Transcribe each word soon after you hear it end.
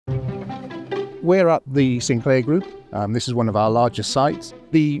We're at the Sinclair Group. This is one of our largest sites.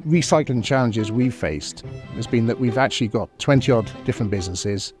 The recycling challenges we've faced has been that we've actually got 20 odd different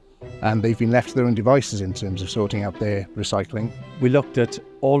businesses and they've been left to their own devices in terms of sorting out their recycling. We looked at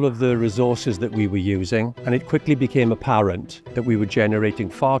all of the resources that we were using, and it quickly became apparent that we were generating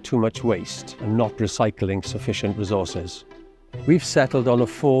far too much waste and not recycling sufficient resources. We've settled on a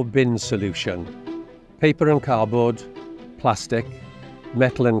 4-bin solution: paper and cardboard, plastic,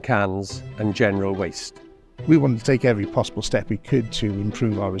 metal and cans, and general waste. We wanted to take every possible step we could to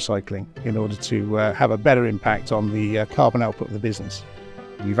improve our recycling in order to have a better impact on the carbon output of the business.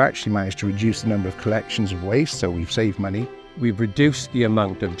 We've actually managed to reduce the number of collections of waste, so we've saved money. We've reduced the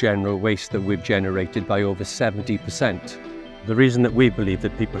amount of general waste that we've generated by over 70%. The reason that we believe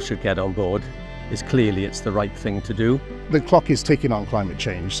that people should get on board is clearly it's the right thing to do. The clock is ticking on climate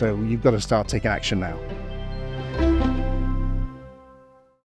change, so you've got to start taking action now.